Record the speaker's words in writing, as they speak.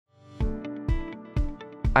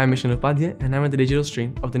I'm Ishan and I'm in the digital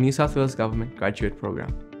stream of the New South Wales Government Graduate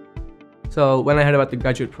Program. So when I heard about the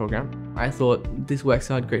graduate program, I thought this works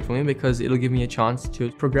out great for me because it'll give me a chance to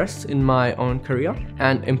progress in my own career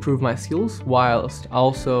and improve my skills whilst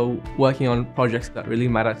also working on projects that really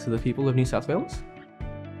matter to the people of New South Wales.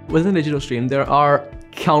 Within the digital stream, there are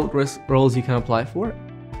countless roles you can apply for.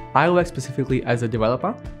 I work specifically as a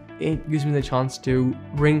developer. It gives me the chance to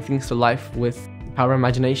bring things to life with power of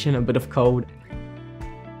imagination, a bit of code.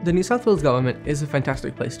 The New South Wales Government is a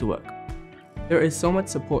fantastic place to work. There is so much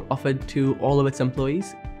support offered to all of its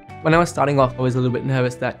employees. When I was starting off, I was a little bit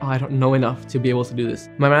nervous that I don't know enough to be able to do this.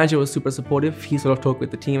 My manager was super supportive. He sort of talked with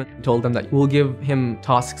the team and told them that we'll give him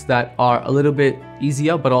tasks that are a little bit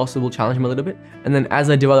easier, but also will challenge him a little bit. And then as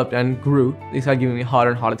I developed and grew, they started giving me harder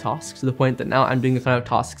and harder tasks to the point that now I'm doing the kind of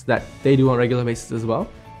tasks that they do on a regular basis as well.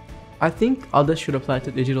 I think others should apply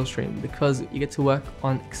to digital stream because you get to work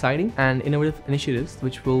on exciting and innovative initiatives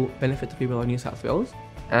which will benefit the people of New South Wales.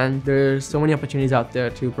 And there's so many opportunities out there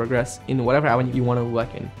to progress in whatever avenue you want to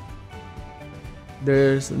work in.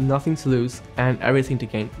 There's nothing to lose and everything to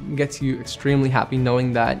gain. It gets you extremely happy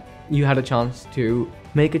knowing that you had a chance to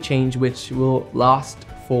make a change which will last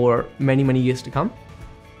for many, many years to come.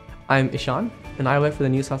 I'm Ishan and I work for the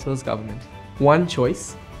New South Wales Government. One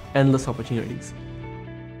choice, endless opportunities.